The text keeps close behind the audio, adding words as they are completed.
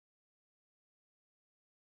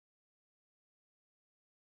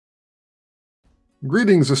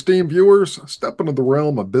Greetings, esteemed viewers. Step into the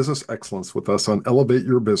realm of business excellence with us on Elevate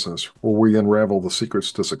Your Business, where we unravel the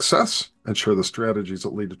secrets to success and share the strategies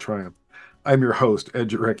that lead to triumph. I'm your host, Ed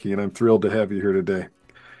Jarecki, and I'm thrilled to have you here today.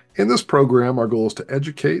 In this program, our goal is to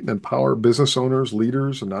educate and empower business owners,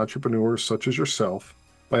 leaders, and entrepreneurs such as yourself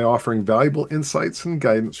by offering valuable insights and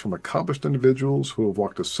guidance from accomplished individuals who have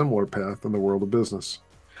walked a similar path in the world of business.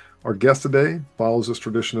 Our guest today follows this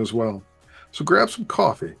tradition as well. So grab some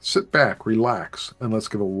coffee, sit back, relax, and let's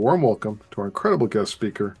give a warm welcome to our incredible guest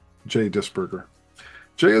speaker, Jay Disberger.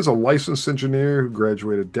 Jay is a licensed engineer who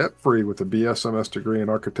graduated debt-free with a BSMS degree in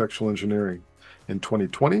architectural engineering. In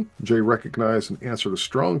 2020, Jay recognized and answered a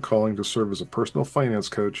strong calling to serve as a personal finance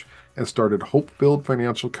coach and started Hope-Filled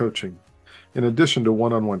Financial Coaching. In addition to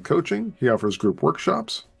one-on-one coaching, he offers group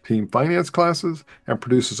workshops, team finance classes, and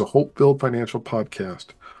produces a Hope-Filled Financial podcast.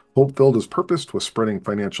 Hope-Filled is purposed with spreading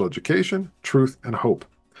financial education, truth, and hope.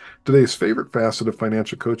 Today's favorite facet of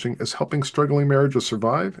financial coaching is helping struggling marriages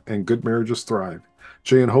survive and good marriages thrive.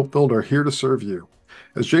 Jay and Hope-Filled are here to serve you.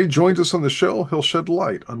 As Jay joins us on the show, he'll shed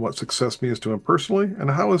light on what success means to him personally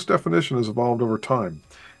and how his definition has evolved over time,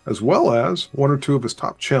 as well as one or two of his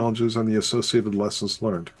top challenges and the associated lessons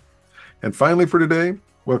learned. And finally, for today,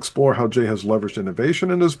 we'll explore how Jay has leveraged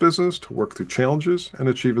innovation in his business to work through challenges and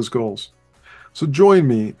achieve his goals. So join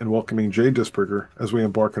me in welcoming Jay Disberger as we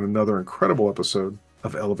embark on another incredible episode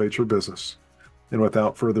of Elevate Your Business. And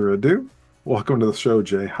without further ado, welcome to the show,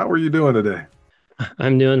 Jay. How are you doing today?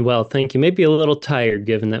 I'm doing well, thank you. Maybe a little tired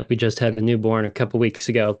given that we just had a newborn a couple weeks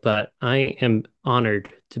ago, but I am honored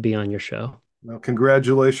to be on your show. Well,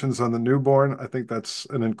 congratulations on the newborn. I think that's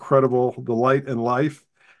an incredible delight in life.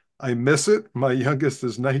 I miss it. My youngest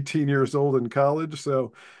is 19 years old in college,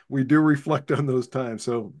 so we do reflect on those times.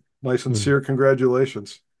 So my Mm, sincere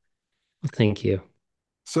congratulations. Thank you.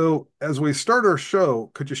 So as we start our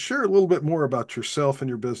show, could you share a little bit more about yourself and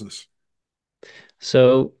your business?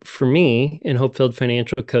 So for me in Hope-Filled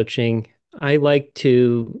Financial Coaching, I like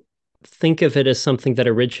to think of it as something that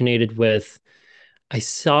originated with I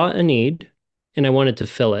saw a need and I wanted to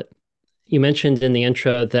fill it. You mentioned in the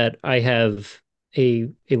intro that I have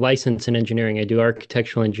a license in engineering. I do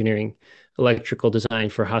architectural engineering, electrical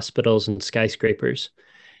design for hospitals and skyscrapers.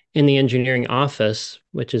 In the engineering office,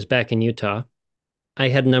 which is back in Utah, I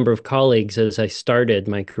had a number of colleagues as I started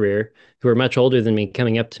my career who were much older than me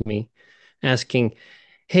coming up to me asking,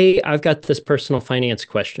 "Hey, I've got this personal finance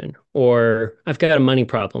question," or "I've got a money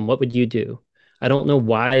problem. What would you do?" I don't know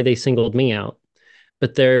why they singled me out,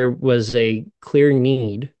 but there was a clear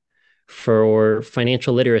need for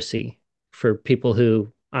financial literacy for people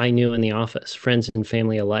who I knew in the office, friends and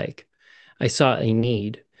family alike. I saw a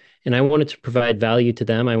need and I wanted to provide value to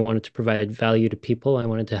them. I wanted to provide value to people. I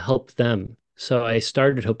wanted to help them. So I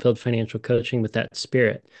started Hope-Filled Financial Coaching with that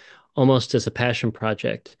spirit, almost as a passion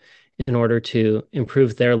project in order to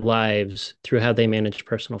improve their lives through how they manage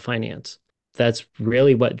personal finance. That's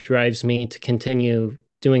really what drives me to continue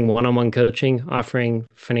doing one-on-one coaching, offering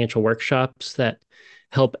financial workshops that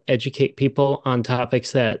help educate people on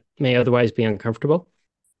topics that may otherwise be uncomfortable,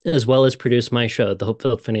 as well as produce my show, the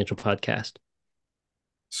Hope-Filled Financial Podcast.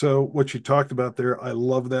 So what you talked about there, I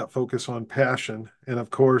love that focus on passion. And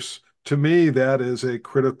of course, to me, that is a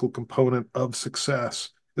critical component of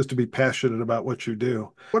success is to be passionate about what you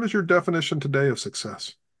do. What is your definition today of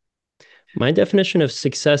success? My definition of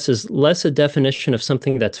success is less a definition of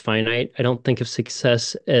something that's finite. I don't think of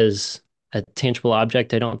success as a tangible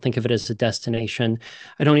object. I don't think of it as a destination.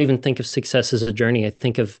 I don't even think of success as a journey. I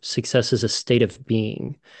think of success as a state of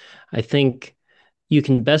being. I think you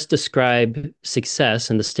can best describe success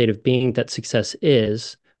and the state of being that success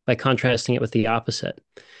is by contrasting it with the opposite.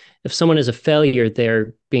 If someone is a failure,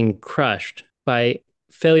 they're being crushed by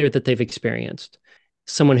failure that they've experienced.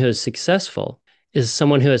 Someone who is successful is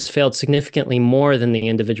someone who has failed significantly more than the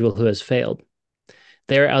individual who has failed.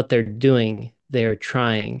 They're out there doing, they're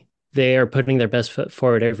trying, they are putting their best foot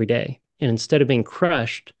forward every day. And instead of being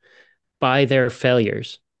crushed by their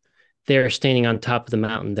failures, they're standing on top of the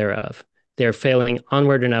mountain thereof. They're failing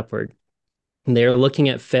onward and upward. And they're looking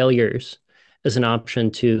at failures as an option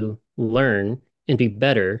to learn and be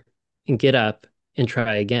better and get up and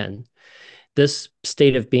try again. This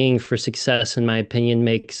state of being for success, in my opinion,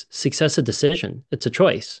 makes success a decision. It's a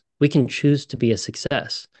choice. We can choose to be a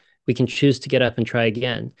success. We can choose to get up and try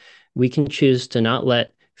again. We can choose to not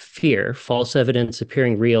let fear, false evidence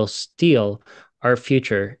appearing real, steal our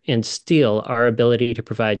future and steal our ability to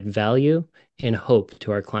provide value and hope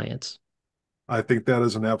to our clients. I think that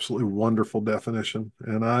is an absolutely wonderful definition,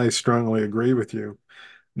 and I strongly agree with you.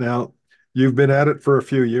 Now, You've been at it for a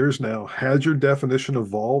few years now. Has your definition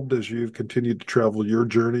evolved as you've continued to travel your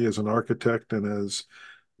journey as an architect and as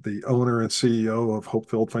the owner and CEO of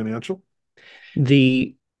Hopefield Financial?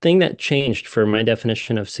 The thing that changed for my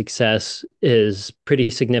definition of success is pretty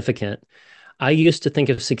significant. I used to think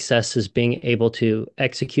of success as being able to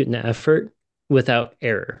execute an effort without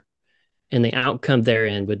error, and the outcome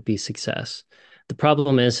therein would be success. The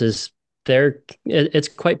problem is it's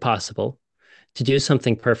quite possible to do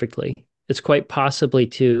something perfectly. It's quite possibly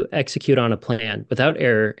to execute on a plan without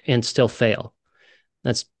error and still fail.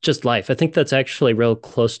 That's just life. I think that's actually real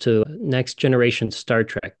close to Next Generation Star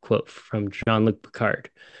Trek quote from Jean-Luc Picard.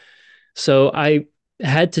 So I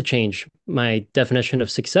had to change my definition of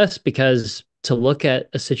success because to look at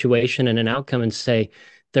a situation and an outcome and say,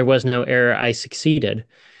 there was no error, I succeeded,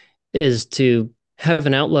 is to have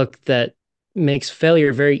an outlook that makes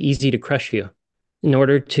failure very easy to crush you. In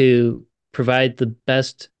order to provide the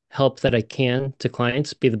best help that I can to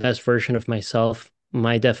clients, be the best version of myself,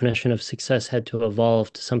 my definition of success had to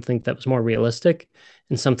evolve to something that was more realistic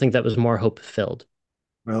and something that was more hope filled.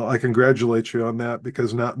 Well, I congratulate you on that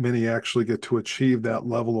because not many actually get to achieve that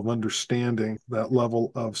level of understanding, that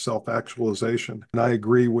level of self-actualization. And I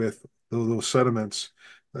agree with those sentiments.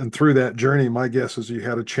 And through that journey, my guess is you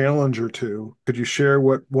had a challenge or two. Could you share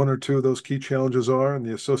what one or two of those key challenges are and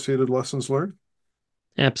the associated lessons learned?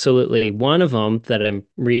 Absolutely. One of them that I'm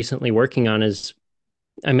recently working on is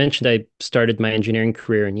I mentioned I started my engineering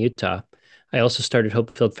career in Utah. I also started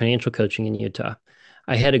Hopefield Financial Coaching in Utah.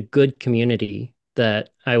 I had a good community that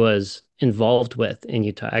I was involved with in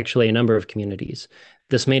Utah, actually, a number of communities.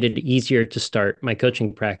 This made it easier to start my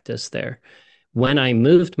coaching practice there. When I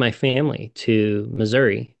moved my family to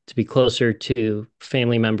Missouri to be closer to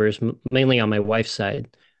family members, mainly on my wife's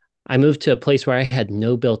side, I moved to a place where I had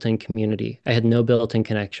no built-in community. I had no built-in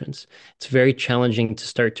connections. It's very challenging to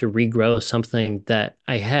start to regrow something that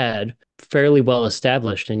I had fairly well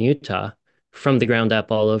established in Utah from the ground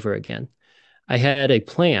up all over again. I had a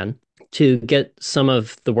plan to get some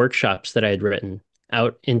of the workshops that I had written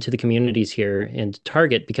out into the communities here and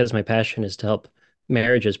target because my passion is to help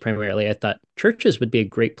marriages primarily. I thought churches would be a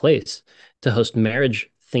great place to host marriage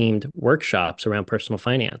themed workshops around personal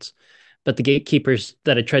finance. But the gatekeepers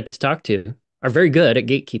that I tried to talk to are very good at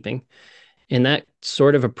gatekeeping. And that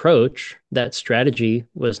sort of approach, that strategy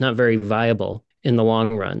was not very viable in the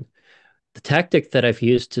long run. The tactic that I've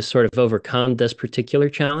used to sort of overcome this particular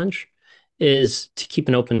challenge is to keep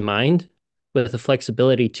an open mind with the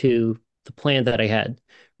flexibility to the plan that I had,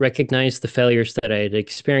 recognize the failures that I had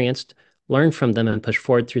experienced, learn from them, and push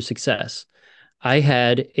forward through success. I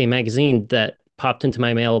had a magazine that popped into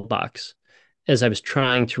my mailbox as I was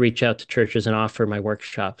trying to reach out to churches and offer my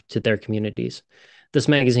workshop to their communities. This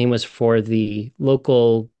magazine was for the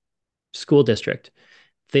local school district.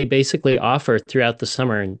 They basically offer throughout the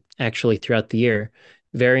summer and actually throughout the year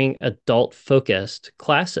varying adult focused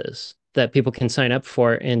classes that people can sign up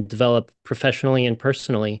for and develop professionally and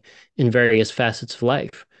personally in various facets of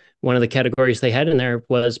life. One of the categories they had in there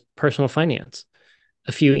was personal finance.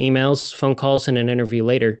 A few emails, phone calls, and an interview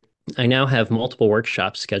later, I now have multiple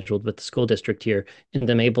workshops scheduled with the school district here, and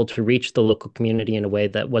I'm able to reach the local community in a way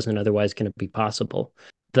that wasn't otherwise going to be possible.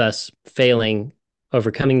 Thus, failing,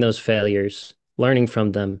 overcoming those failures, learning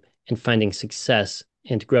from them, and finding success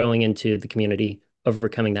and growing into the community,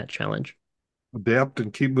 overcoming that challenge. Adapt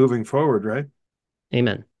and keep moving forward, right?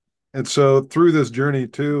 Amen. And so through this journey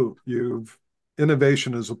too, you've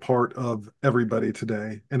innovation is a part of everybody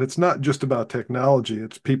today. And it's not just about technology,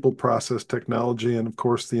 it's people, process, technology, and of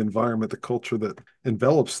course the environment, the culture that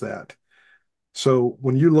envelops that. So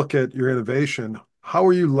when you look at your innovation, how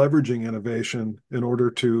are you leveraging innovation in order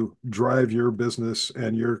to drive your business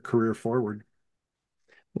and your career forward?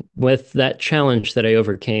 With that challenge that I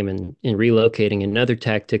overcame in relocating, another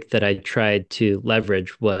tactic that I tried to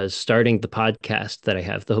leverage was starting the podcast that I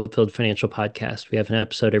have, the Hopefield Financial Podcast. We have an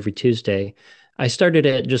episode every Tuesday. I started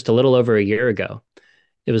it just a little over a year ago.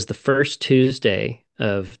 It was the first Tuesday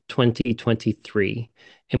of 2023,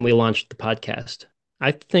 and we launched the podcast.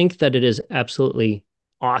 I think that it is absolutely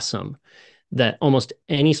awesome that almost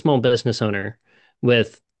any small business owner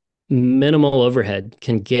with minimal overhead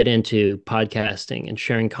can get into podcasting and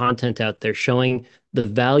sharing content out there, showing the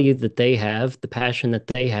value that they have, the passion that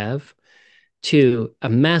they have to a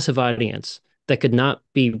massive audience that could not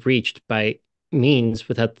be reached by means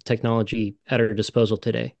without the technology at our disposal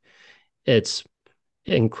today. It's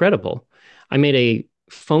incredible. I made a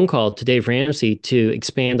phone call to Dave Ramsey to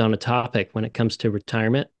expand on a topic when it comes to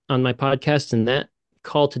retirement on my podcast. And that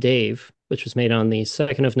call to Dave, which was made on the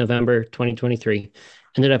 2nd of November, 2023,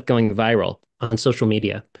 ended up going viral on social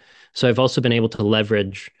media. So I've also been able to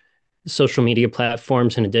leverage social media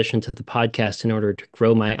platforms in addition to the podcast in order to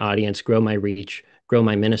grow my audience, grow my reach, grow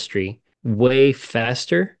my ministry way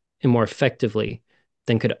faster and more effectively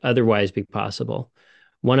than could otherwise be possible.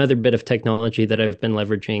 One other bit of technology that I've been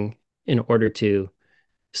leveraging in order to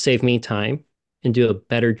save me time and do a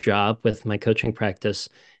better job with my coaching practice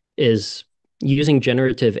is using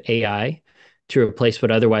generative AI to replace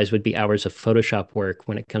what otherwise would be hours of Photoshop work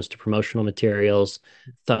when it comes to promotional materials,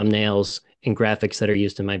 thumbnails, and graphics that are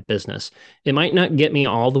used in my business. It might not get me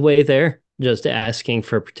all the way there, just asking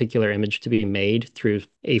for a particular image to be made through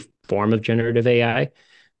a form of generative AI,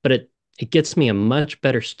 but it gets me a much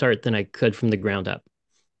better start than I could from the ground up.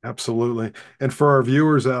 Absolutely. And for our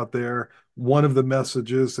viewers out there, one of the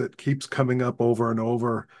messages that keeps coming up over and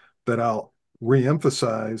over that I'll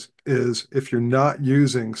reemphasize is if you're not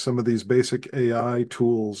using some of these basic AI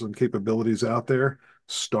tools and capabilities out there,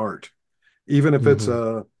 start. Even if it's Mm-hmm.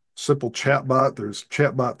 a simple chatbot, there's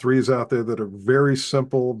chatbot threes out there that are very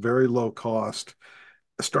simple, very low cost.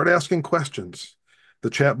 Start asking questions. The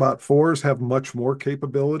chatbot fours have much more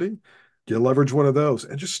capability. You leverage one of those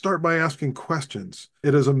and just start by asking questions.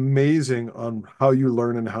 It is amazing on how you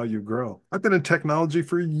learn and how you grow. I've been in technology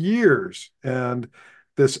for years, and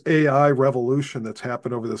this AI revolution that's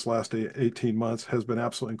happened over this last 18 months has been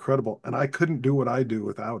absolutely incredible. And I couldn't do what I do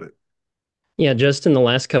without it. Yeah, just in the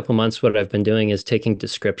last couple months, what I've been doing is taking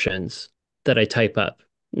descriptions that I type up.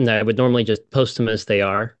 And I would normally just post them as they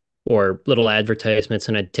are or little advertisements,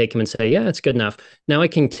 and I'd take them and say, yeah, it's good enough. Now I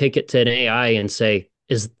can take it to an AI and say,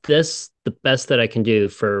 is this the best that I can do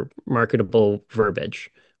for marketable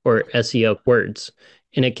verbiage or SEO words?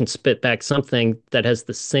 And it can spit back something that has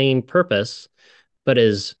the same purpose, but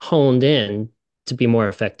is honed in to be more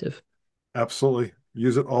effective. Absolutely.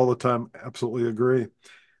 Use it all the time. Absolutely agree.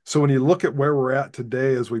 So when you look at where we're at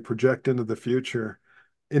today as we project into the future,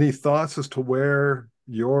 any thoughts as to where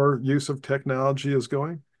your use of technology is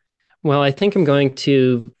going? Well, I think I'm going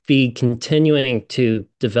to be continuing to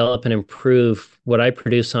develop and improve what I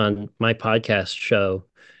produce on my podcast show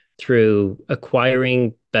through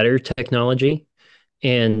acquiring better technology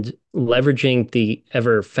and leveraging the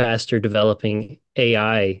ever faster developing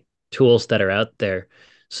AI tools that are out there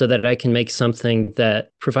so that I can make something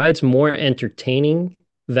that provides more entertaining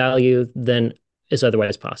value than is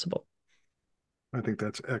otherwise possible. I think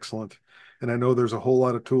that's excellent. And I know there's a whole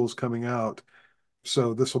lot of tools coming out.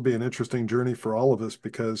 So this will be an interesting journey for all of us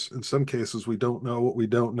because in some cases we don't know what we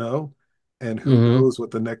don't know. And who Hmm. knows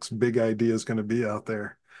what the next big idea is going to be out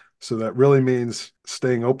there. So that really means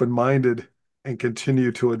staying open-minded and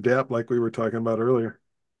continue to adapt like we were talking about earlier.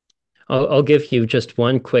 I'll give you just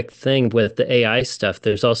one quick thing with the AI stuff.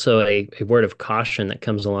 There's also a word of caution that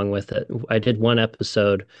comes along with it. I did one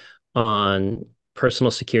episode on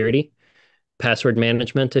personal security, password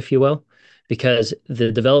management, if you will, because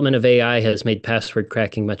the development of AI has made password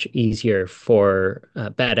cracking much easier for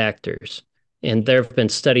bad actors. And there have been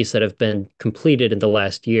studies that have been completed in the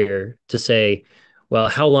last year to say, well,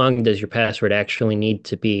 how long does your password actually need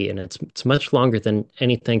to be? And it's much longer than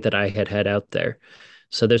anything that I had out there.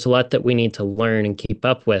 So there's a lot that we need to learn and keep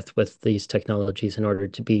up with these technologies in order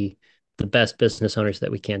to be the best business owners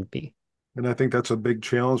that we can be. And I think that's a big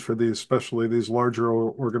challenge for these, especially these larger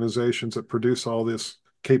organizations that produce all this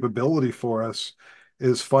capability for us,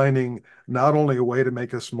 is finding not only a way to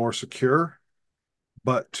make us more secure,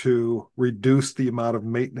 but to reduce the amount of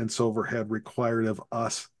maintenance overhead required of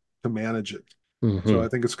us to manage it. So I Hmm.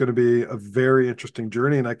 think it's going to be a very interesting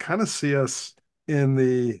journey. And I kind of see us in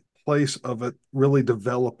the place of it really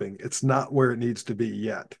developing. It's not where it needs to be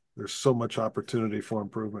yet. There's so much opportunity for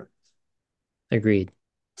improvement. Agreed.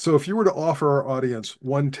 So, if you were to offer our audience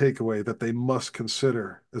one takeaway that they must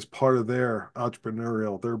consider as part of their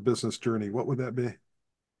entrepreneurial, their business journey, what would that be?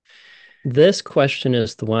 This question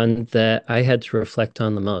is the one that I had to reflect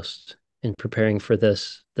on the most in preparing for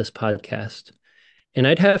this podcast. And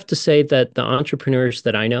I'd have to say that the entrepreneurs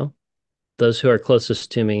that I know, those who are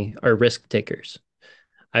closest to me, are risk takers.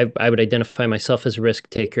 I would identify myself as a risk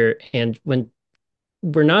taker. And when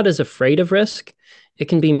we're not as afraid of risk, it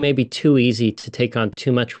can be maybe too easy to take on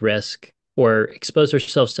too much risk or expose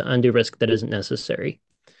ourselves to undue risk that isn't necessary.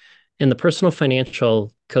 In the personal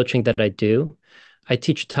financial coaching that I do, I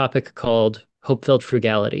teach a topic called hope-filled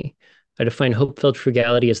frugality. I define hope-filled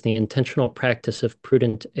frugality as the intentional practice of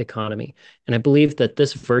prudent economy. And I believe that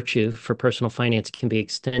this virtue for personal finance can be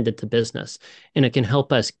extended to business, and it can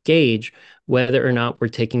help us gauge whether or not we're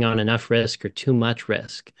taking on enough risk or too much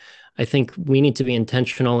risk. I think we need to be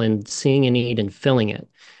intentional in seeing a need and filling it.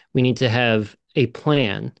 We need to have a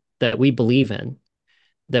plan that we believe in,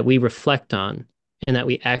 that we reflect on, and that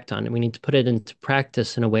we act on. And we need to put it into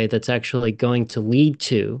practice in a way that's actually going to lead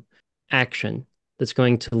to action that's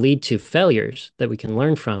going to lead to failures that we can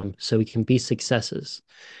learn from so we can be successes.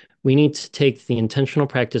 We need to take the intentional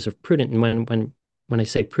practice of prudent, and when I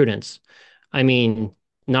say prudence, I mean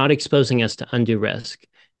not exposing us to undue risk.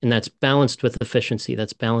 And that's balanced with efficiency,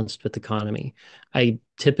 that's balanced with economy. I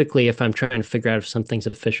typically, if I'm trying to figure out if something's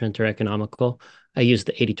efficient or economical, I use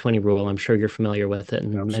the 80-20 rule. I'm sure you're familiar with it,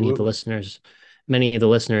 and Absolutely. many of the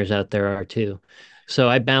listeners out there are too. So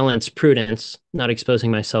I balance prudence, not exposing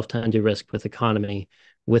myself to undue risk, with economy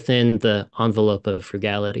within the envelope of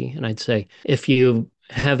frugality. And I'd say if you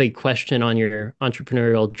have a question on your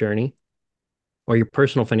entrepreneurial journey or your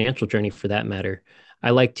personal financial journey for that matter, I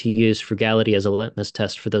like to use frugality as a litmus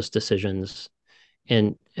test for those decisions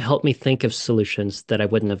and help me think of solutions that I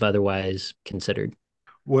wouldn't have otherwise considered.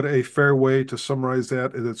 What a fair way to summarize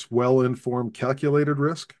that is it's well-informed, calculated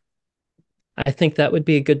risk. I think that would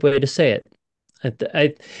be a good way to say it.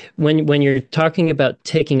 When you're talking about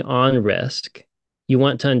taking on risk, you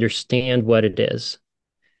want to understand what it is.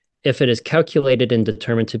 If it is calculated and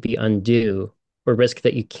determined to be undue or risk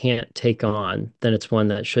that you can't take on, then it's one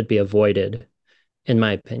that should be avoided, in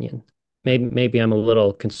my opinion. Maybe I'm a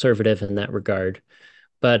little conservative in that regard,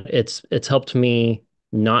 but it's helped me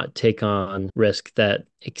not take on risk that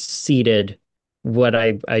exceeded what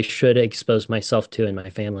I should expose myself to in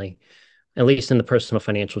my family, at least in the personal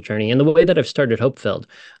financial journey. And the way that I've started Hopefilled,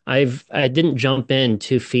 I didn't jump in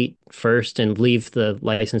 2 feet first and leave the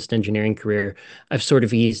licensed engineering career. I've sort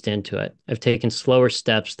of eased into it. I've taken slower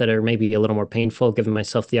steps that are maybe a little more painful, giving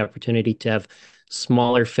myself the opportunity to have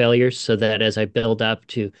smaller failures so that as I build up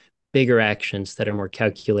to bigger actions that are more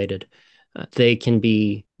calculated, they can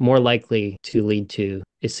be more likely to lead to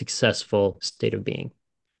a successful state of being.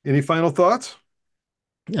 Any final thoughts?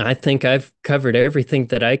 I think I've covered everything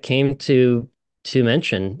that I came to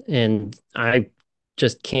mention, and I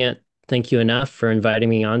just can't thank you enough for inviting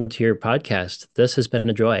me onto your podcast. This has been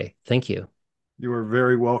a joy. Thank you. You are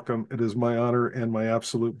very welcome. It is my honor and my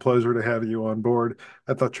absolute pleasure to have you on board.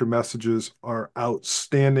 I thought your messages are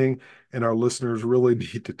outstanding, and our listeners really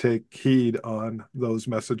need to take heed on those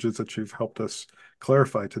messages that you've helped us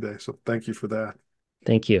clarify today. So thank you for that.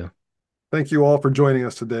 Thank you. Thank you all for joining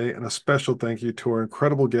us today, and a special thank you to our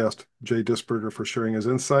incredible guest, Jay Disberger, for sharing his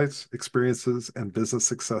insights, experiences, and business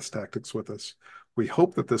success tactics with us. We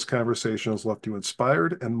hope that this conversation has left you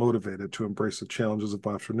inspired and motivated to embrace the challenges of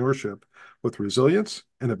entrepreneurship with resilience,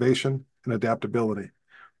 innovation, and adaptability.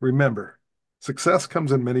 Remember, success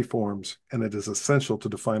comes in many forms, and it is essential to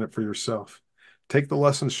define it for yourself. Take the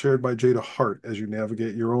lessons shared by Jay to heart as you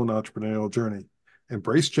navigate your own entrepreneurial journey.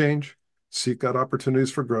 Embrace change, seek out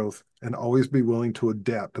opportunities for growth, and always be willing to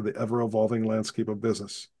adapt to the ever-evolving landscape of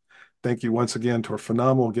business. Thank you once again to our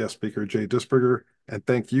phenomenal guest speaker, Jay Disberger, and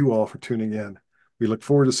thank you all for tuning in. We look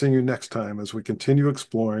forward to seeing you next time as we continue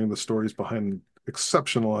exploring the stories behind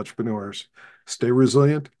exceptional entrepreneurs. Stay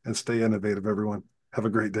resilient and stay innovative, everyone. Have a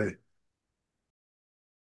great day.